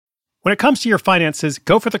When it comes to your finances,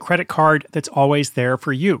 go for the credit card that's always there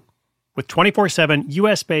for you. With 24/7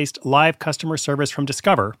 US-based live customer service from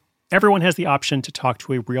Discover, everyone has the option to talk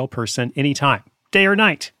to a real person anytime, day or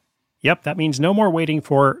night. Yep, that means no more waiting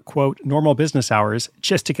for, quote, normal business hours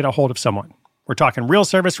just to get a hold of someone. We're talking real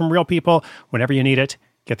service from real people whenever you need it.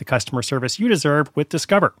 Get the customer service you deserve with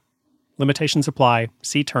Discover. Limitations apply.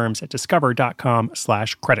 See terms at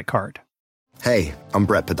discover.com/creditcard. Hey, I'm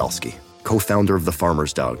Brett Podolsky, co-founder of The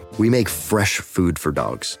Farmer's Dog. We make fresh food for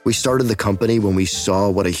dogs. We started the company when we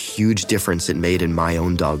saw what a huge difference it made in my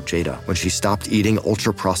own dog, Jada, when she stopped eating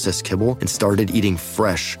ultra-processed kibble and started eating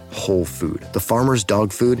fresh, whole food. The Farmer's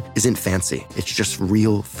Dog food isn't fancy. It's just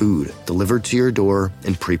real food delivered to your door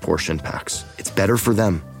in pre-portioned packs. It's better for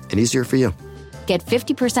them and easier for you. Get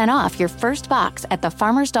 50% off your first box at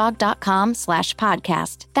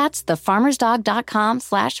thefarmersdog.com/podcast. That's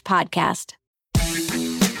thefarmersdog.com/podcast.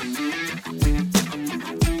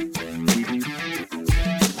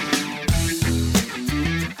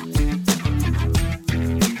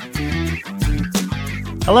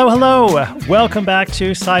 Hello. Welcome back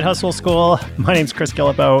to Side Hustle School. My name's Chris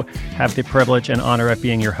Guillebeau. Have the privilege and honor of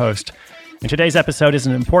being your host. And today's episode is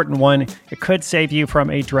an important one. It could save you from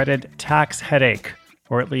a dreaded tax headache,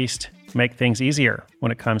 or at least make things easier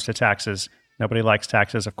when it comes to taxes. Nobody likes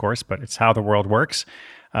taxes, of course, but it's how the world works.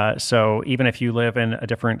 So even if you live in a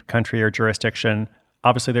different country or jurisdiction,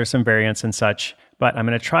 obviously there's some variance and such, but I'm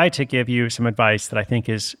going to try to give you some advice that I think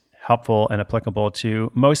is helpful and applicable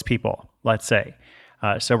to most people, let's say.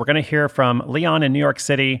 So we're going to hear from Leon in New York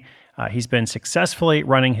City. He's been successfully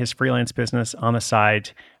running his freelance business on the side,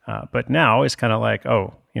 but now it's kind of like,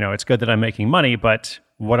 it's good that I'm making money, but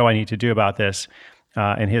what do I need to do about this?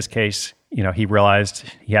 In his case, he realized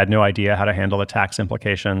he had no idea how to handle the tax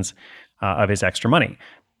implications of his extra money.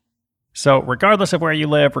 So regardless of where you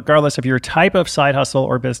live, regardless of your type of side hustle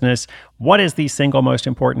or business, what is the single most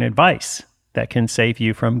important advice that can save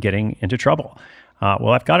you from getting into trouble?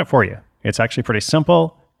 Well, I've got it for you. It's actually pretty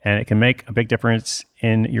simple, and it can make a big difference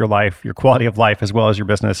in your life, your quality of life, as well as your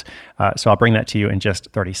business. So I'll bring that to you in just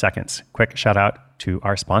 30 seconds. Quick shout out to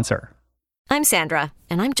our sponsor. I'm Sandra,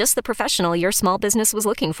 and I'm just the professional your small business was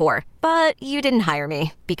looking for. But you didn't hire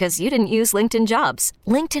me because you didn't use LinkedIn Jobs.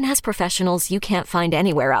 LinkedIn has professionals you can't find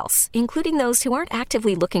anywhere else, including those who aren't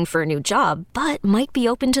actively looking for a new job, but might be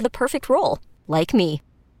open to the perfect role, like me.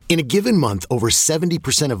 In a given month, over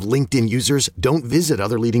 70% of LinkedIn users don't visit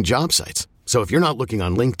other leading job sites. So if you're not looking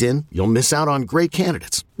on LinkedIn, you'll miss out on great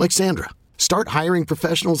candidates like Sandra. Start hiring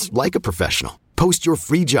professionals like a professional. Post your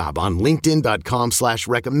free job on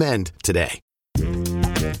linkedin.com/recommend today.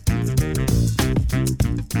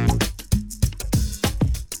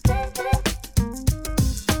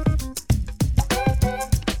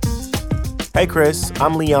 Hey Chris,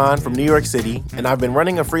 I'm Leon from New York City, and I've been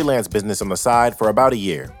running a freelance business on the side for about a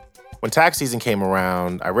year. When tax season came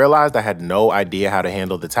around, I realized I had no idea how to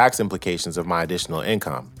handle the tax implications of my additional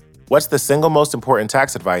income. What's the single most important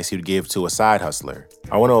tax advice you'd give to a side hustler?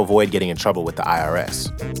 I want to avoid getting in trouble with the IRS.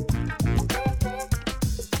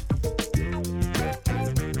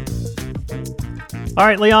 All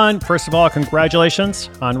right, Leon, first of all, congratulations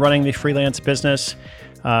on running the freelance business.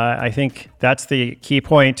 I think that's the key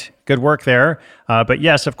point. Good work there. But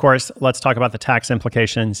yes, of course, let's talk about the tax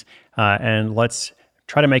implications and let's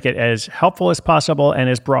try to make it as helpful as possible and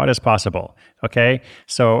as broad as possible. Okay.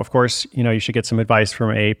 So of course, you should get some advice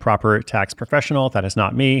from a proper tax professional. That is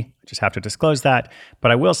not me. I just have to disclose that.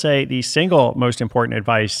 But I will say the single most important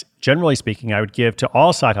advice, generally speaking, I would give to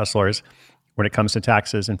all side hustlers when it comes to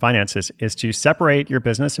taxes and finances is to separate your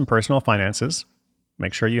business and personal finances.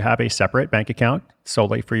 Make sure you have a separate bank account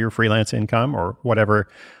solely for your freelance income or whatever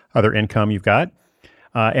other income you've got.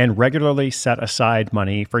 And regularly set aside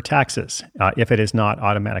money for taxes if it is not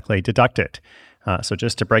automatically deducted. So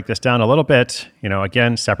just to break this down a little bit,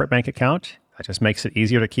 again, separate bank account. That just makes it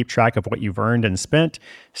easier to keep track of what you've earned and spent,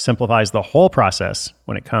 simplifies the whole process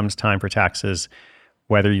when it comes time for taxes,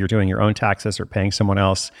 whether you're doing your own taxes or paying someone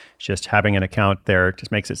else. Just having an account there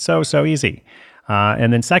just makes it so easy.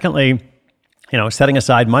 And then secondly, setting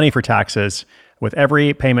aside money for taxes. With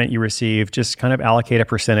every payment you receive, just kind of allocate a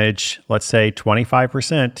percentage, let's say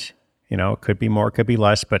 25%, could be more, could be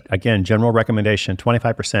less, but again, general recommendation,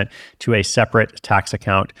 25% to a separate tax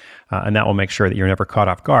account, and that will make sure that you're never caught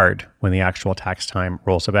off guard when the actual tax time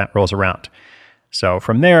rolls around. So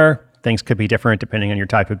from there, things could be different depending on your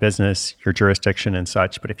type of business, your jurisdiction and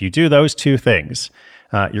such, but if you do those two things,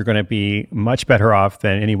 you're going to be much better off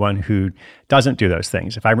than anyone who doesn't do those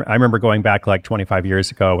things. I remember going back like 25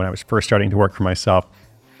 years ago when I was first starting to work for myself,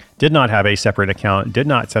 did not have a separate account, did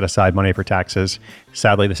not set aside money for taxes.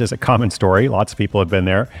 Sadly, this is a common story. Lots of people have been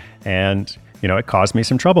there. And, it caused me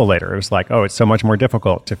some trouble later. It was like, oh, it's so much more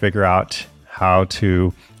difficult to figure out how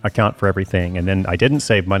to account for everything. And then I didn't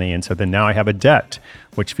save money. And so then now I have a debt,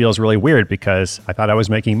 which feels really weird because I thought I was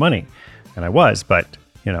making money. And I was, but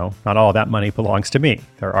not all that money belongs to me.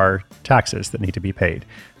 There are taxes that need to be paid,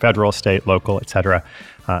 federal, state, local, etc.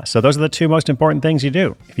 So those are the two most important things you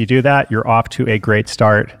do. If you do that, you're off to a great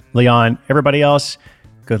start. Leon, everybody else,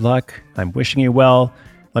 good luck. I'm wishing you well.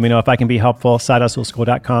 Let me know if I can be helpful.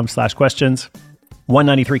 SideHustleSchool.com/questions.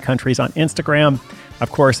 193 countries on Instagram.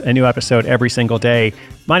 Of course, a new episode every single day.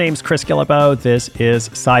 My name's Chris Guillebeau. This is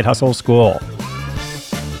Side Hustle School.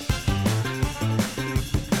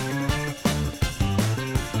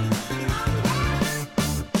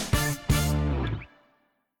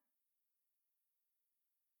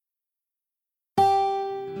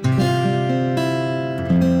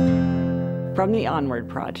 From the Onward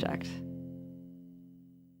Project.